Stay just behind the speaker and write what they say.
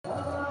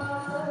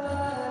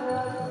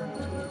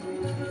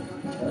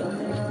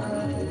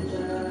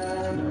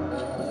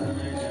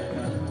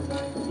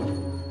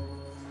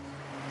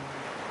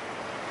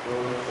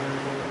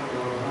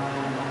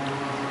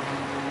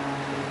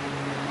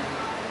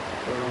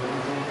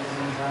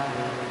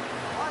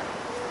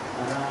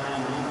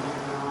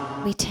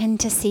we tend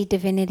to see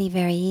divinity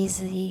very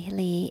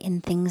easily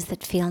in things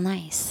that feel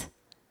nice.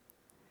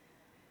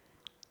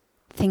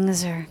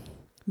 Things are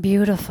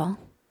beautiful,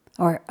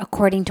 or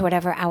according to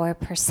whatever our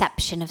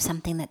perception of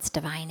something that's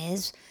divine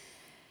is,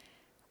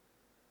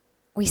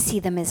 we see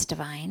them as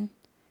divine.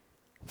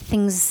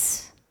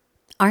 Things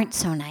aren't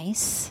so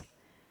nice.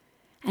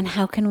 And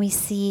how can we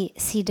see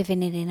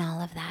divinity in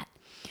all of that?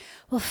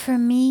 Well, for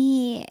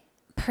me,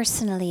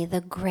 personally,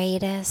 the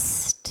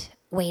greatest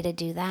way to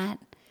do that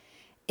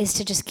is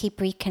to just keep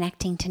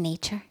reconnecting to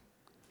nature.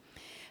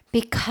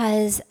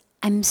 Because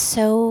I'm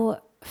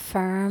so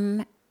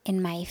firm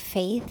in my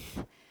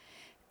faith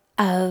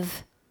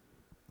of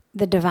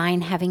the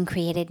divine having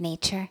created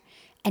nature,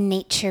 and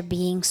nature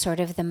being sort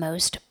of the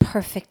most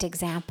perfect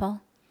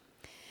example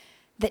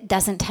that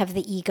doesn't have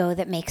the ego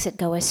that makes it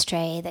go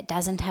astray, that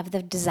doesn't have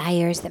the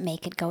desires that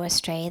make it go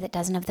astray, that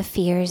doesn't have the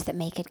fears that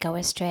make it go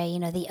astray. You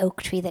know, the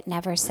oak tree that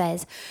never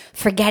says,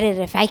 forget it,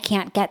 if I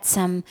can't get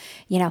some,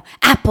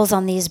 apples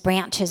on these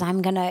branches,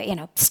 I'm going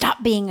to,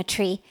 stop being a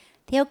tree.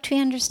 The oak tree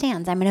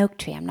understands, I'm an oak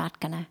tree, I'm not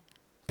going to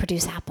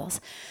produce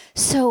apples.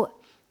 So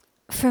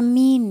for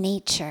me,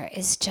 nature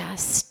is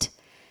just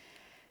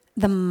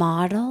the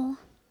model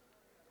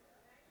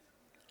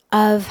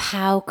of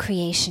how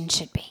creation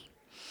should be.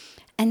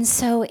 And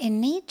so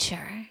in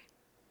nature,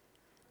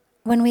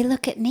 when we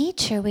look at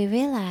nature, we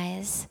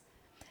realize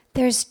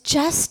there's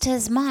just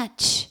as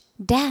much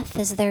death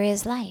as there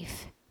is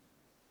life.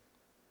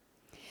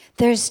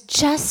 There's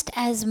just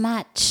as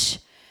much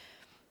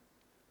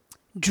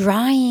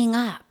drying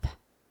up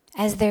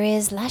as there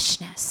is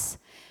lushness.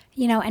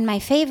 And my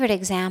favorite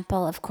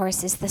example, of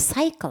course, is the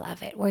cycle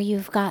of it, where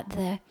you've got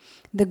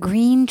the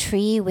green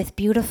tree with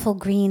beautiful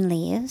green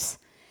leaves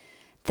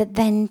that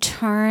then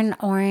turn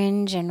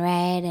orange and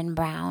red and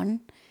brown.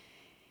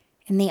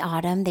 In the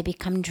autumn, they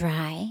become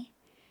dry,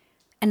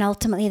 and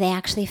ultimately they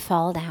actually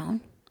fall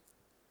down.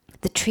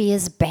 The tree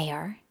is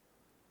bare.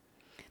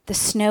 The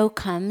snow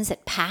comes,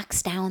 it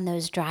packs down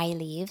those dry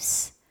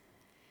leaves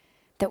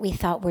that we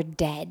thought were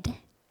dead.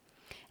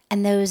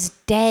 And those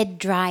dead,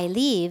 dry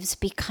leaves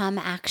become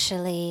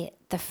actually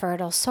the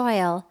fertile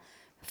soil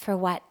for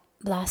what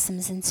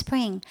blossoms in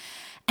spring.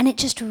 And it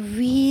just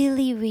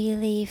really,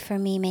 really, for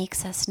me,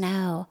 makes us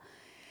know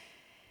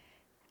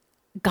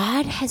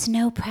God has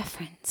no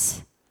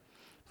preference.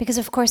 Because,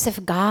 of course,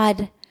 if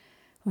God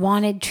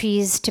wanted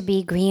trees to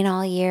be green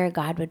all year,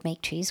 God would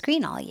make trees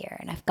green all year.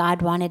 And if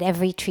God wanted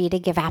every tree to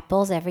give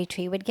apples, every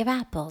tree would give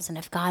apples. And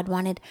if God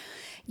wanted,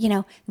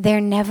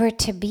 there never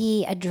to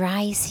be a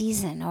dry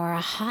season or a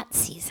hot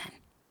season.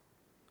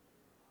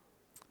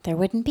 There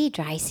wouldn't be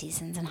dry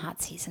seasons and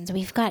hot seasons.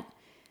 We've got,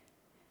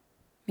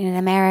 in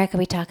America,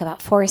 we talk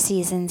about 4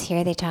 seasons.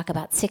 Here they talk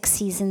about 6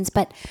 seasons.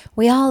 But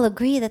we all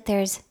agree that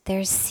there's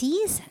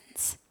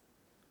seasons.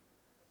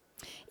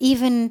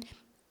 Even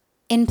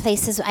in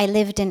places, I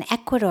lived in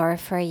Ecuador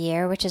for a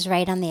year, which is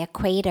right on the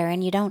equator,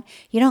 and you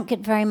don't get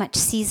very much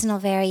seasonal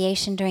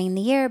variation during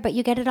the year, but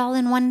you get it all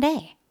in one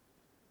day.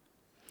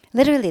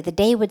 Literally, the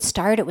day would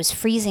start, it was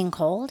freezing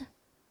cold.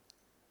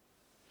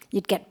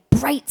 You'd get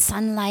bright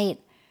sunlight,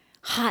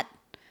 hot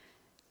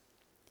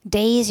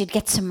days, you'd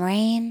get some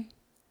rain.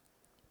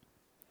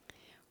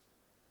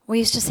 We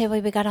used to say,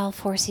 well, we got all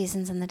 4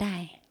 seasons in the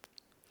day.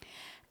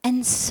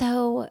 And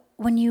so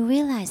when you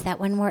realize that,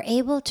 when we're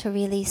able to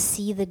really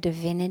see the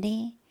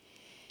divinity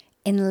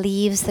in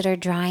leaves that are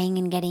drying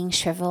and getting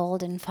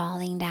shriveled and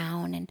falling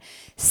down, and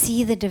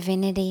see the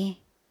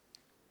divinity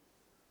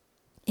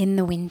in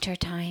the winter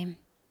time,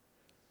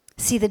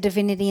 see the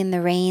divinity in the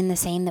rain the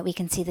same that we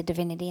can see the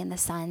divinity in the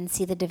sun,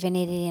 see the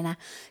divinity in a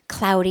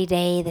cloudy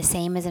day the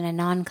same as in a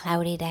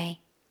non-cloudy day,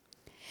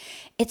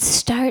 it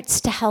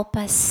starts to help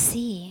us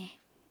see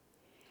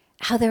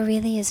how there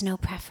really is no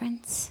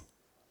preference.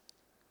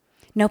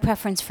 No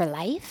preference for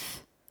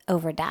life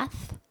over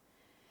death.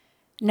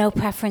 No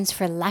preference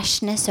for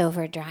lushness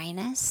over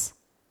dryness.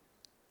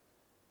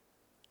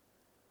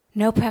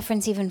 No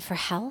preference even for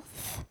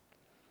health.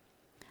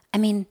 I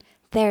mean,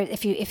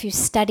 if you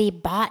study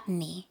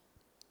botany,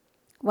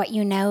 what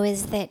you know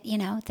is that,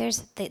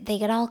 they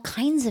get all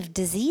kinds of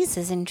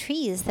diseases in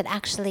trees that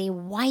actually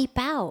wipe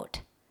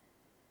out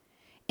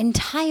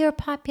entire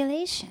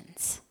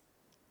populations.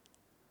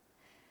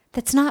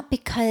 That's not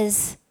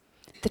because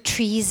the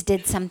trees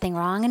did something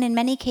wrong, and in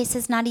many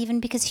cases not even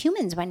because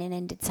humans went in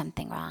and did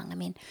something wrong. I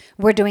mean,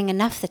 we're doing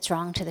enough that's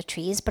wrong to the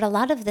trees, but a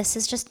lot of this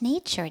is just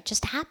nature. It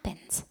just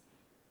happens.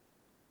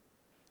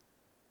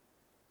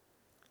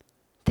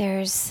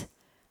 There's,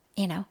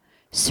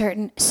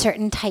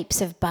 certain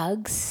types of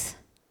bugs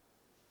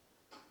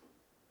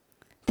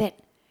that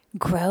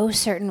grow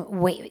certain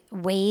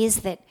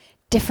ways that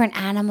different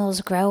animals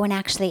grow and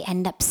actually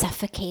end up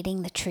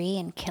suffocating the tree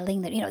and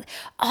killing the,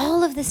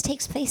 all of this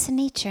takes place in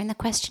nature. And the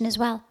question is,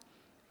 well,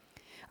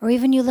 or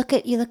even you look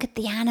at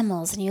the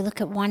animals, and you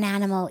look at one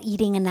animal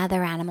eating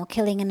another animal,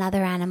 killing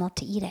another animal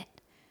to eat it.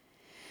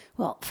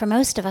 Well, for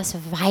most of us,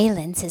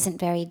 violence isn't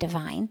very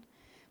divine.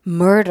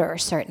 Murder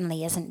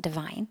certainly isn't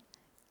divine.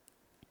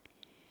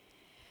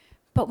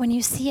 But when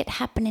you see it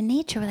happen in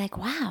nature, we're like,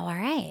 wow, all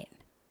right.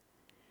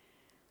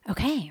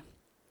 Okay.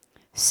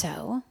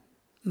 So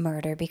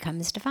murder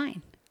becomes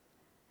divine.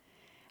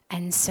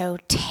 And so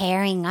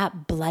tearing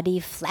up bloody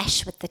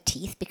flesh with the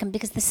teeth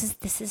because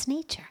this is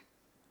nature.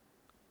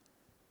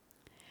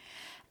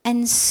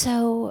 And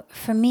so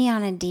for me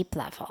on a deep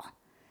level,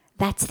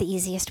 that's the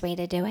easiest way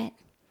to do it,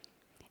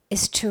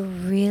 is to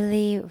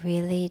really,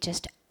 really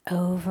just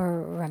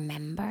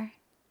remember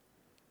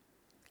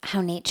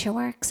how nature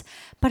works,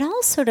 but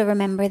also to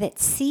remember that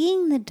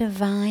seeing the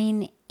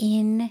divine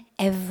in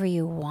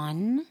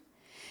everyone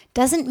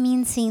doesn't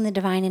mean seeing the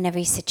divine in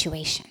every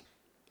situation.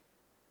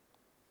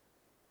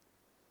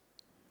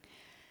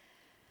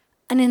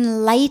 An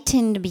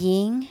enlightened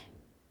being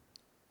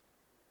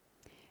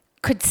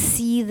could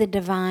see the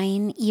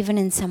divine even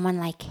in someone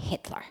like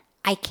Hitler.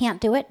 I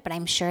can't do it, but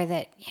I'm sure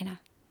that,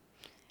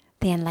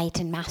 the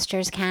enlightened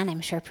masters can.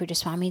 I'm sure Pujya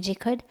Swamiji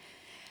could.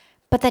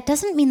 But that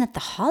doesn't mean that the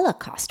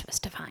Holocaust was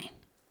divine.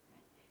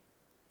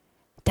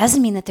 It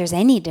doesn't mean that there's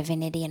any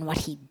divinity in what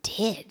he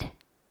did.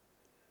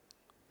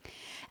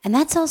 And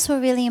that's also a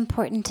really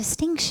important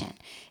distinction,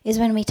 is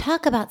when we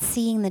talk about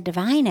seeing the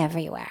divine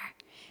everywhere,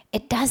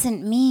 it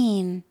doesn't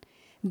mean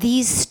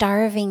these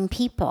starving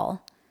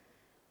people,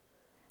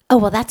 oh,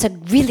 well, that's a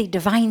really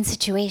divine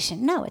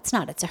situation. No, it's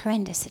not. It's a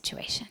horrendous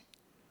situation.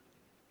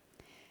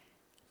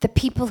 The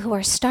people who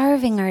are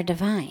starving are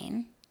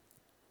divine.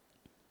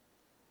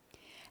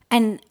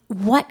 And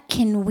what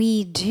can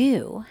we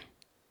do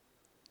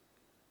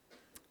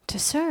to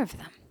serve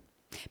them?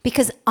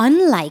 Because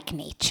unlike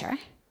nature,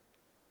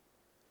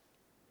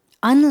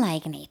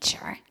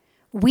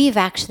 we've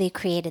actually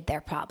created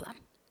their problem.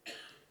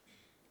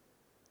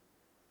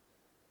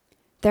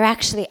 There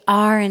actually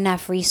are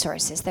enough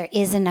resources. There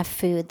is enough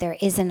food. There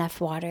is enough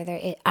water.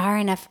 There are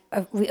enough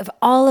of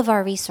all of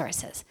our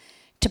resources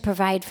to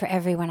provide for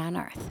everyone on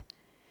earth.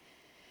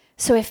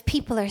 So if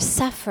people are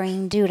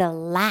suffering due to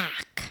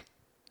lack,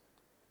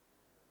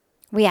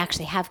 we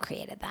actually have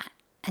created that.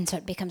 And so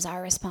it becomes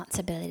our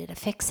responsibility to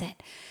fix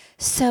it.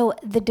 So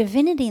the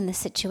divinity in the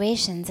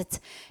situations, it's,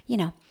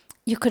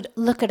 you could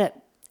look at a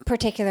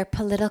particular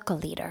political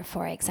leader,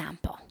 for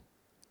example,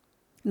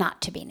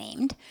 not to be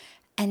named,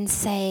 and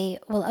say,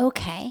 well,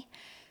 okay,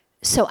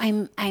 so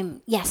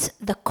yes,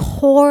 the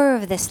core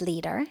of this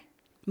leader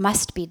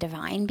must be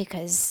divine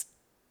because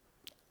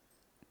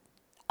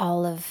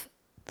all of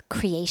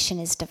creation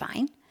is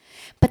divine.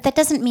 But that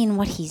doesn't mean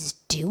what he's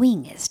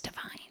doing is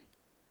divine.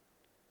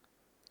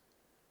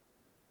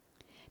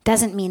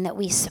 Doesn't mean that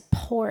we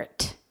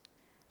support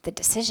the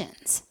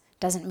decisions.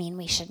 Doesn't mean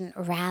we shouldn't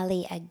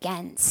rally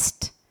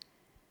against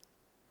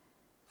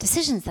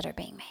decisions that are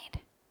being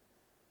made.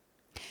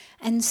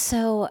 And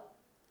so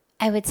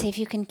I would say if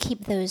you can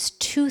keep those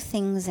two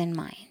things in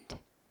mind,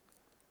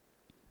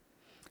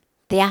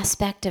 the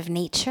aspect of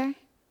nature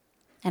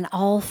and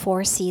all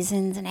four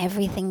seasons and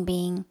everything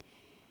being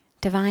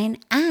divine,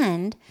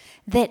 and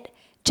that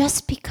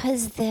just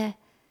because the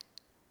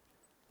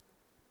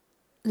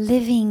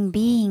living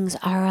beings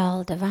are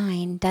all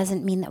divine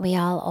doesn't mean that we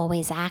all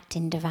always act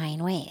in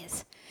divine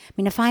ways. I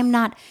mean, if I'm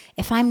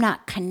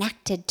not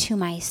connected to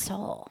my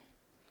soul,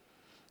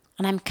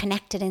 and I'm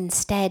connected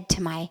instead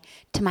to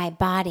my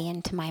body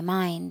and to my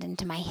mind and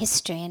to my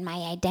history and my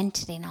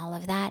identity and all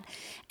of that,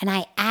 and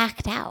I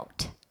act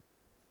out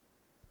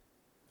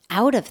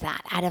of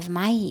that, out of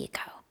my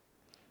ego.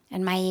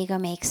 And my ego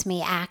makes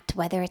me act,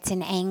 whether it's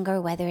in anger,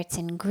 whether it's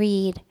in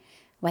greed,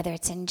 whether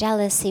it's in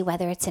jealousy,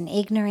 whether it's in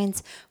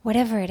ignorance,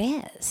 whatever it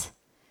is.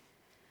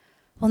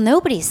 Well,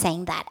 nobody's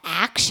saying that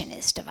action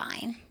is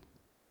divine.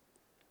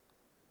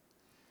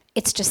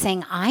 It's just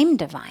saying I'm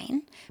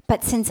divine,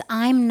 but since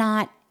I'm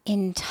not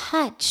in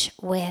touch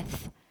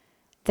with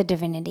the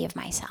divinity of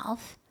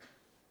myself,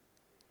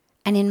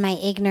 and in my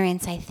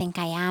ignorance I think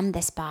I am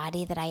this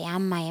body, that I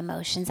am my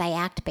emotions, I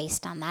act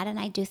based on that, and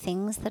I do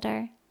things that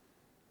are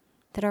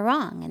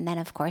wrong. And then,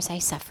 of course, I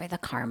suffer the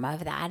karma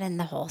of that, and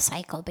the whole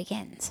cycle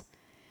begins.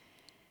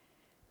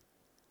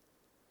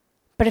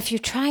 But if you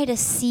try to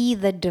see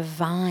the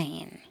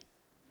divine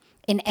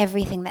in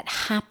everything that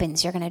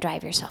happens, you're going to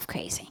drive yourself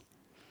crazy.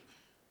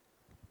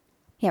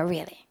 Yeah,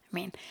 really. I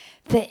mean,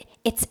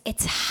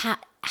 it's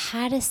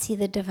how to see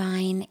the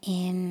divine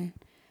in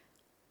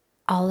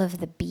all of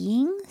the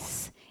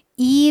beings,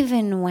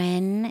 even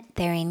when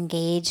they're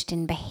engaged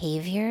in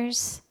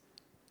behaviors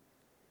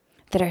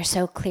that are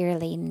so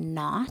clearly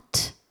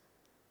not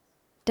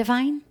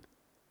divine.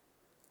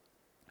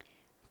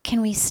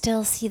 Can we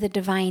still see the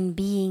divine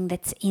being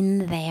that's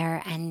in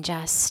there and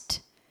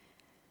just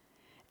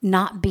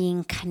not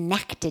being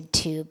connected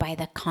to by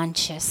the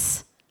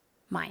conscious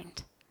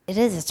mind?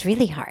 It's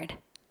really hard.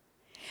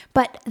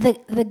 But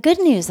the good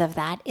news of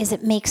that is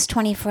it makes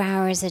 24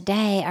 hours a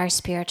day our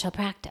spiritual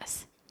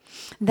practice.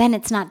 Then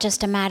it's not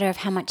just a matter of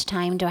how much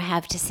time do I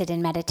have to sit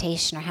in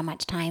meditation or how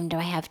much time do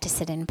I have to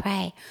sit and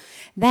pray.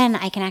 Then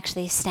I can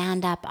actually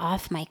stand up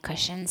off my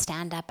cushion,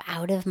 stand up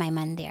out of my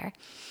mandir,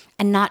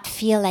 and not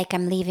feel like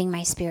I'm leaving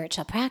my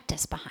spiritual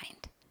practice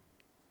behind.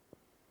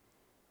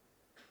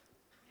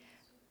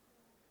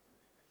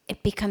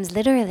 it becomes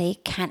literally,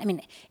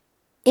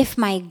 if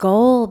my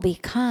goal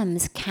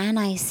becomes, can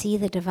I see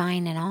the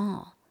divine in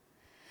all?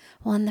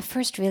 Well, and the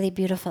first really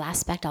beautiful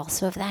aspect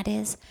also of that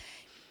is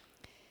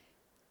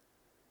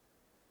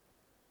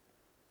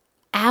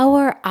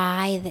our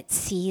eye that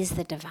sees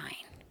the divine,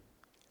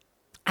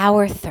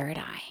 our third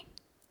eye,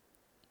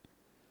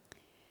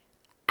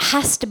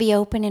 has to be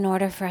open in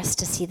order for us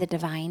to see the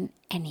divine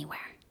anywhere.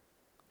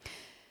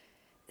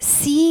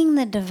 Seeing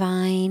the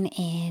divine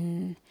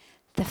in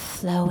the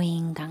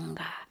flowing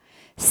Ganga,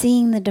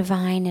 seeing the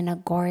divine in a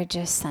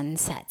gorgeous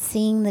sunset,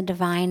 seeing the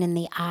divine in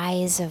the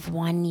eyes of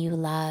one you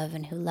love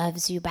and who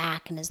loves you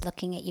back and is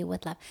looking at you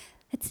with love.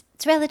 It's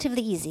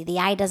relatively easy. The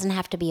eye doesn't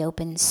have to be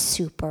open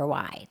super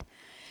wide.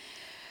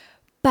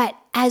 But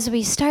as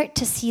we start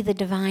to see the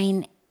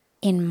divine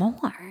in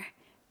more,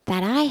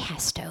 that eye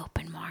has to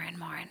open more and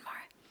more and more.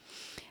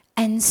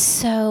 And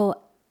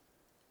so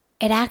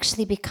it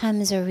actually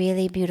becomes a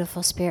really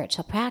beautiful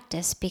spiritual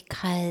practice,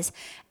 because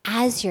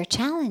as you're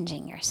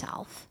challenging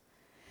yourself,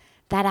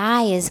 that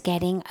eye is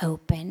getting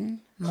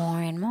open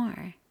more and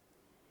more,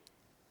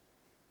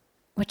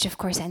 which of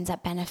course ends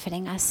up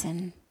benefiting us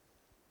in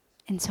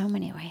so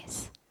many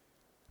ways.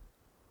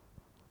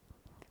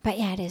 But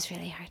yeah, it is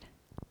really hard.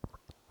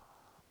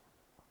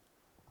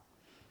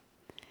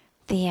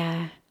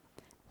 The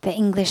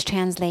English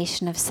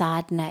translation of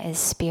sadhana is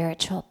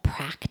spiritual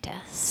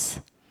practice.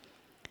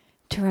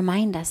 To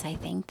remind us, I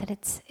think, that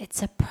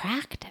it's a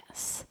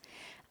practice.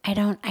 I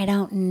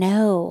don't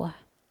know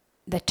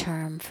the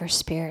term for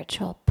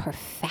spiritual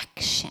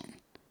perfection.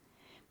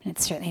 And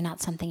it's certainly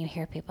not something you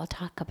hear people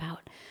talk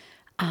about.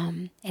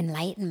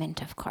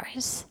 Enlightenment, of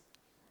course.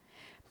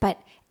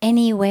 But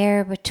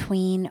anywhere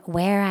between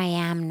where I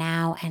am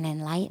now and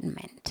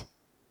enlightenment,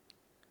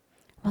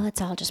 well,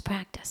 it's all just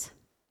practice.